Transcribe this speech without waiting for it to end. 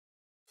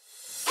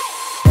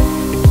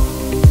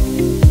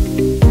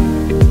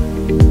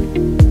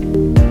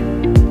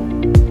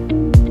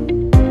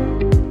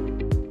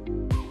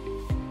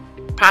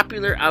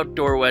popular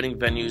outdoor wedding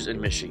venues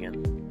in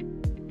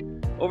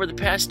Michigan. Over the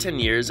past 10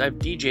 years, I've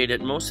DJ'd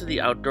at most of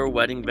the outdoor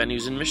wedding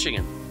venues in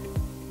Michigan.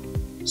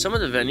 Some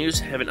of the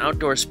venues have an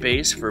outdoor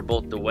space for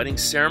both the wedding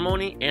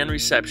ceremony and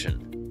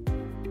reception.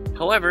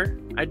 However,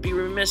 I'd be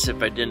remiss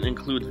if I didn't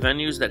include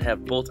venues that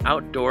have both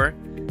outdoor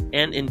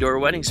and indoor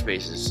wedding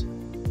spaces.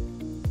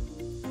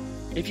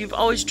 If you've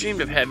always dreamed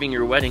of having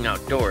your wedding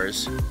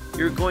outdoors,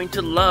 you're going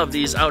to love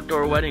these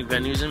outdoor wedding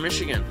venues in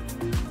Michigan.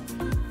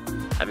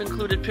 I've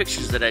included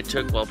pictures that I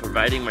took while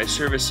providing my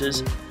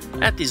services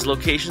at these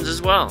locations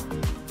as well.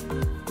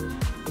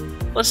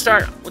 Let's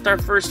start with our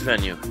first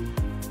venue,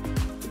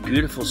 the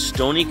beautiful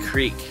Stony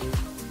Creek.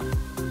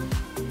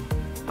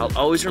 I'll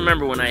always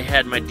remember when I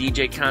had my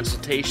DJ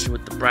consultation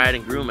with the bride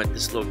and groom at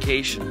this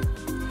location.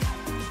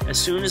 As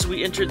soon as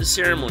we entered the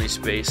ceremony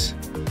space,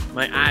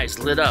 my eyes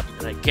lit up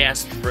and I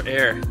gasped for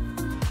air.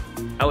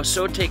 I was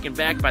so taken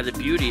back by the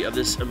beauty of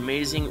this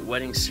amazing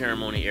wedding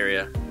ceremony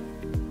area.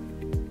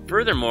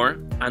 Furthermore,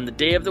 on the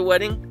day of the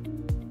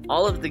wedding,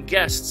 all of the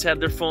guests had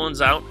their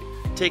phones out,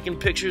 taking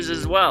pictures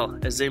as well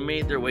as they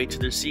made their way to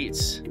their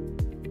seats.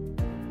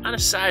 On a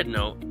side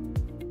note,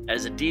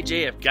 as a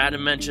DJ, I've got to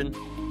mention,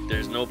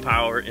 there's no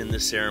power in the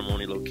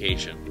ceremony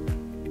location.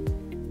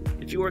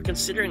 If you are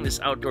considering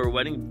this outdoor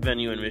wedding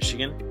venue in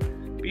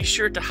Michigan, be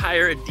sure to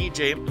hire a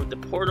DJ with a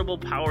portable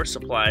power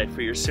supply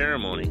for your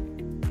ceremony.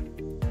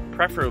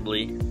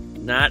 Preferably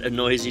not a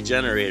noisy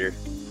generator.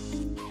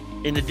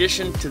 In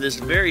addition to this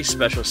very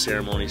special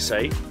ceremony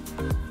site,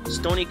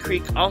 Stony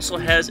Creek also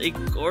has a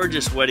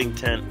gorgeous wedding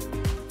tent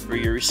for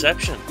your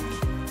reception.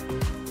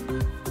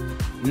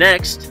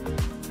 Next,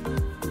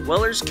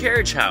 Weller's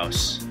Carriage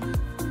House.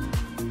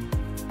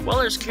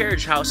 Weller's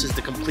Carriage House is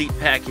the complete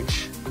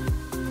package.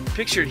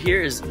 Pictured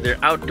here is their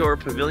outdoor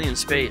pavilion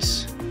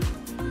space.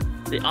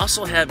 They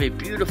also have a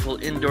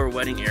beautiful indoor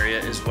wedding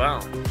area as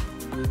well.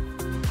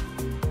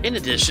 In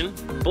addition,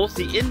 both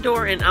the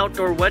indoor and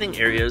outdoor wedding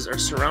areas are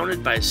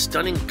surrounded by a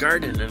stunning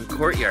garden and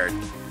courtyard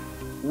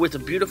with a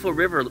beautiful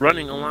river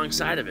running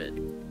alongside of it.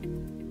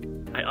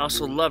 I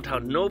also loved how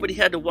nobody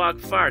had to walk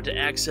far to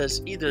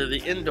access either the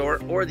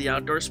indoor or the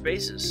outdoor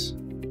spaces.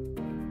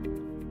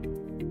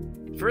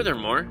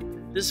 Furthermore,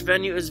 this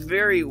venue is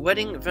very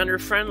wedding vendor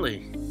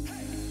friendly.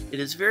 It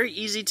is very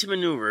easy to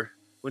maneuver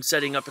when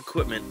setting up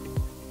equipment,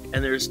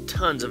 and there's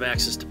tons of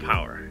access to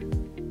power,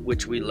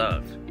 which we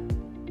love.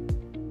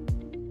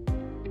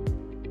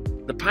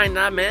 The Pine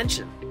Knob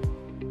Mansion.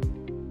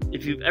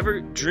 If you've ever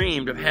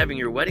dreamed of having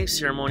your wedding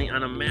ceremony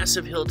on a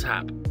massive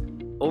hilltop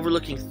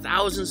overlooking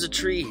thousands of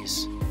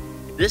trees,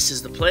 this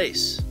is the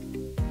place.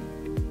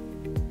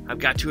 I've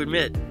got to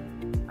admit,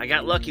 I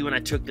got lucky when I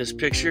took this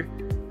picture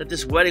that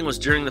this wedding was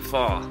during the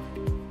fall.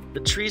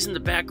 The trees in the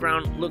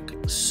background look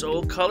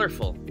so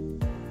colorful.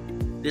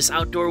 This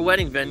outdoor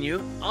wedding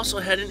venue also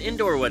had an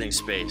indoor wedding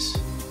space,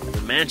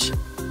 the mansion.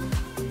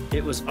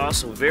 It was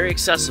also very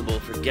accessible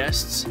for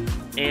guests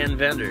and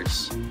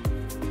vendors.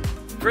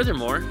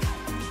 Furthermore,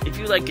 if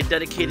you like a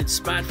dedicated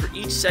spot for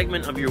each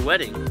segment of your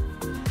wedding,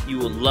 you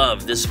will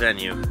love this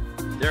venue.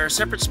 There are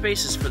separate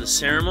spaces for the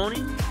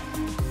ceremony,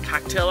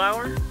 cocktail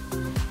hour,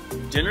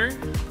 dinner,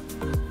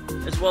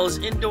 as well as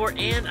indoor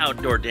and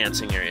outdoor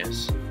dancing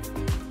areas.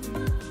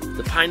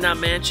 The Pine Knob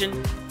Mansion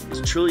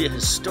is truly a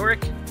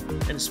historic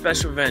and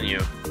special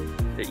venue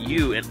that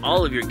you and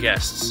all of your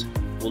guests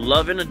will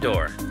love and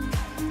adore.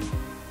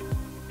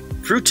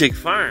 Frutig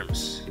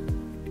Farms.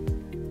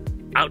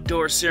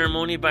 Outdoor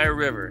ceremony by a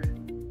river,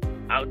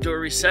 outdoor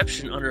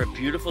reception under a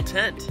beautiful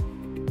tent,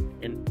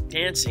 and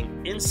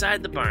dancing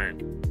inside the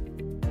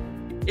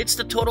barn. It's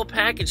the total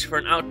package for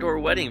an outdoor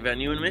wedding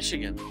venue in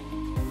Michigan.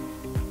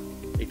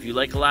 If you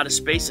like a lot of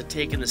space to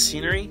take in the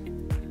scenery,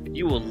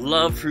 you will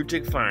love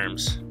Frutig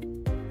Farms.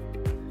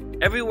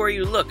 Everywhere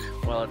you look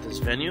while at this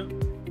venue,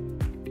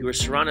 you are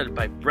surrounded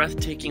by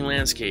breathtaking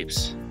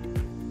landscapes.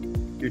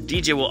 Your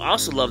DJ will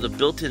also love the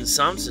built-in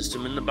sound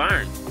system in the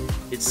barn.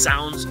 It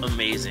sounds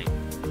amazing.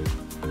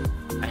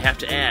 I have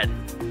to add,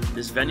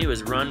 this venue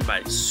is run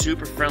by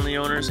super friendly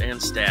owners and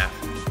staff.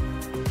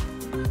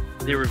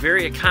 They were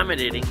very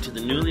accommodating to the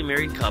newly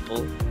married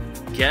couple,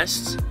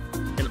 guests,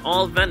 and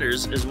all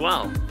vendors as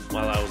well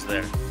while I was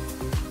there.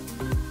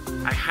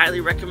 I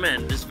highly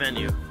recommend this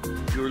venue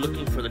if you are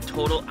looking for the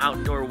total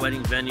outdoor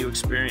wedding venue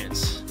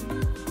experience.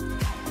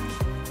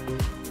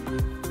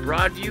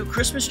 Broadview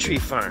Christmas Tree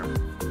Farm.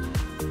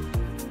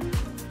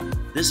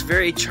 This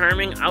very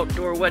charming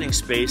outdoor wedding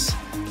space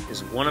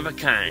is one of a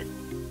kind.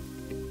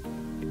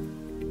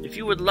 If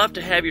you would love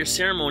to have your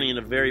ceremony in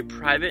a very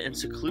private and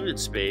secluded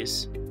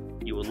space,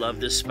 you will love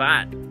this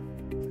spot.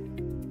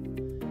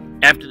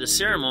 After the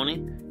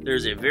ceremony, there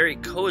is a very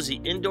cozy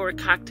indoor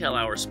cocktail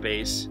hour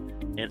space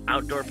and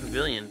outdoor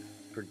pavilion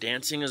for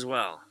dancing as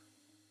well.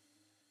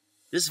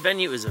 This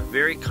venue is a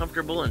very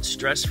comfortable and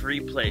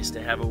stress-free place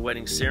to have a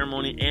wedding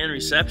ceremony and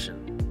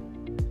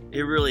reception.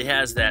 It really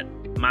has that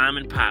mom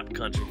and pop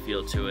country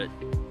feel to it.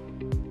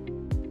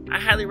 I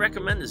highly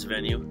recommend this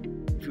venue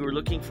if you are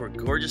looking for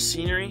gorgeous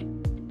scenery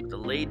with a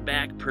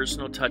laid-back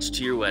personal touch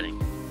to your wedding.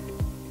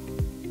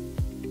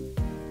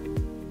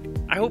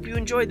 I hope you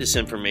enjoyed this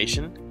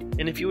information,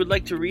 and if you would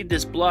like to read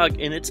this blog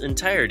in its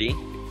entirety,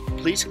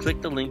 please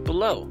click the link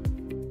below.